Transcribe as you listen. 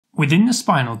Within the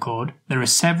spinal cord, there are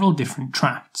several different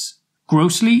tracts.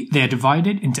 Grossly, they are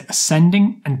divided into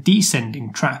ascending and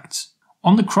descending tracts.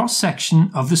 On the cross-section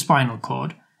of the spinal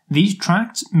cord, these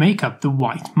tracts make up the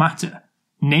white matter,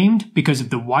 named because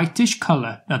of the whitish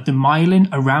colour that the myelin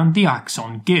around the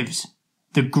axon gives.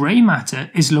 The grey matter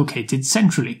is located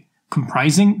centrally,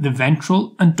 comprising the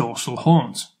ventral and dorsal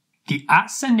horns. The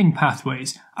ascending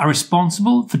pathways are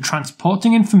responsible for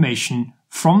transporting information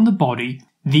from the body.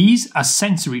 These are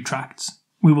sensory tracts.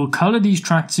 We will colour these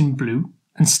tracts in blue,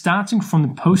 and starting from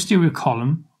the posterior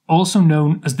column, also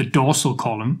known as the dorsal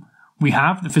column, we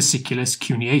have the Fasciculus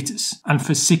Cuneatus and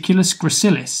Fasciculus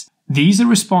Gracilis. These are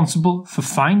responsible for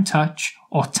fine touch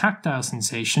or tactile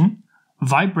sensation,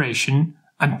 vibration,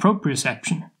 and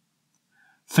proprioception.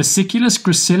 Fasciculus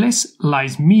Gracilis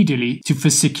lies medially to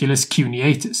Fasciculus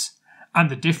Cuneatus, and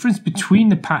the difference between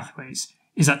the pathways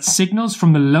is that signals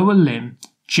from the lower limb,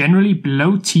 generally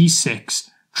below T6,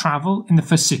 travel in the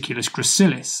Fasciculus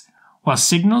Gracilis, while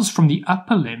signals from the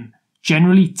upper limb,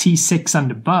 generally T6 and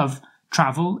above,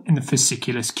 travel in the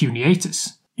Fasciculus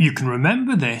Cuneatus. You can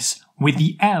remember this with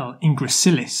the L in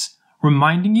Gracilis,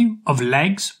 reminding you of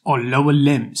legs or lower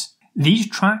limbs. These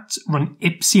tracts run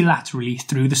ipsilaterally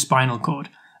through the spinal cord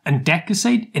and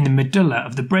decussate in the medulla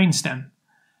of the brainstem.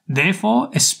 Therefore,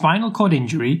 a spinal cord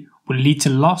injury will lead to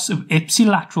loss of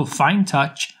ipsilateral fine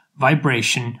touch,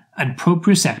 vibration, and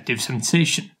proprioceptive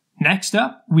sensation. Next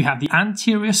up, we have the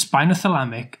anterior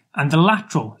spinothalamic and the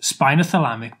lateral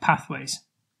spinothalamic pathways.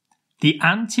 The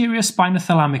anterior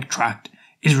spinothalamic tract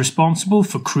is responsible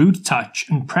for crude touch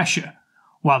and pressure,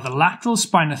 while the lateral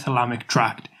spinothalamic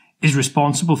tract is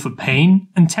responsible for pain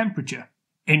and temperature.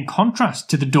 In contrast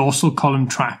to the dorsal column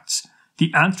tracts,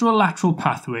 the anterolateral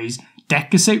pathways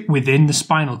decussate within the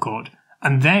spinal cord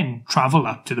and then travel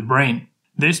up to the brain.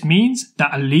 This means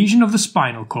that a lesion of the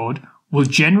spinal cord will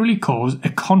generally cause a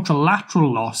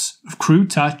contralateral loss of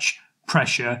crude touch,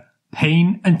 pressure,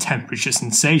 pain, and temperature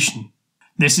sensation.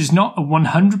 This is not a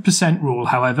 100% rule,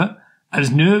 however, as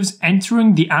nerves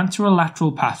entering the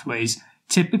anterolateral pathways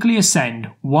typically ascend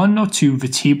 1 or 2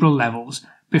 vertebral levels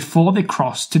before they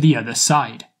cross to the other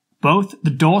side. Both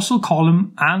the dorsal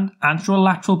column and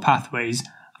anterolateral pathways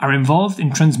are involved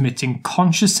in transmitting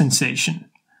conscious sensation.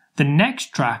 The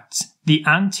next tracts, the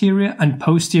anterior and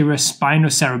posterior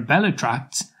Spinocerebellar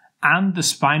tracts and the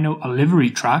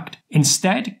Spino-Olivary tract,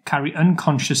 instead carry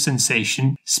unconscious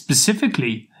sensation.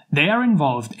 Specifically, they are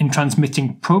involved in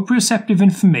transmitting proprioceptive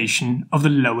information of the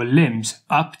lower limbs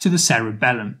up to the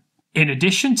cerebellum. In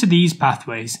addition to these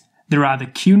pathways, there are the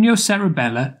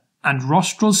Cuneocerebellar and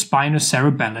Rostral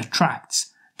Spinocerebellar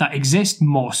tracts that exist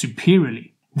more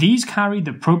superiorly. These carry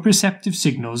the proprioceptive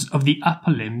signals of the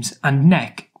upper limbs and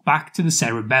neck back to the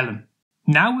cerebellum.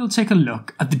 Now we'll take a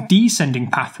look at the descending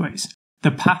pathways,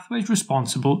 the pathways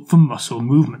responsible for muscle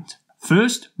movement.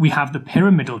 First, we have the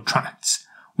pyramidal tracts,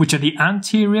 which are the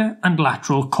anterior and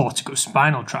lateral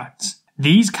corticospinal tracts.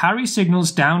 These carry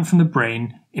signals down from the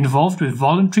brain involved with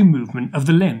voluntary movement of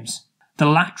the limbs. The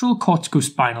lateral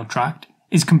corticospinal tract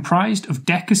is comprised of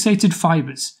decussated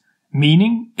fibers,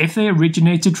 meaning if they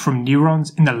originated from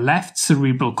neurons in the left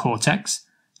cerebral cortex,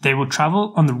 they will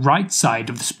travel on the right side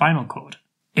of the spinal cord.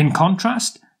 In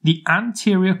contrast, the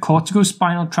anterior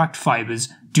corticospinal tract fibers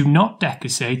do not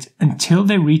decussate until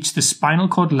they reach the spinal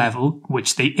cord level,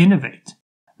 which they innervate.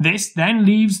 This then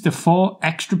leaves the 4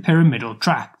 extrapyramidal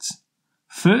tracts.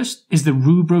 First is the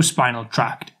Rubrospinal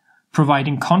tract,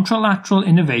 providing contralateral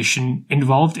innervation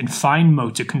involved in fine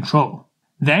motor control.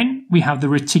 Then we have the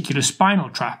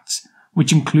reticulospinal tracts,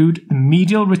 which include the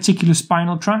medial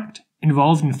reticulospinal tract,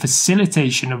 involved in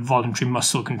facilitation of voluntary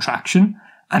muscle contraction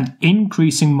and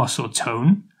increasing muscle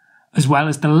tone, as well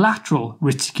as the lateral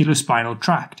reticulospinal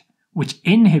tract, which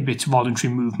inhibits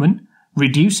voluntary movement,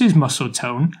 reduces muscle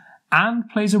tone, and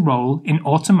plays a role in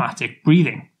automatic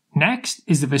breathing. Next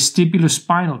is the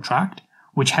vestibulospinal tract,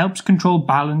 which helps control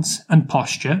balance and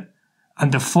posture,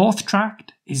 and the 4th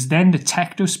tract is then the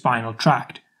tectospinal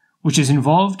tract, which is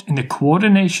involved in the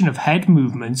coordination of head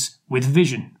movements with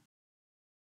vision.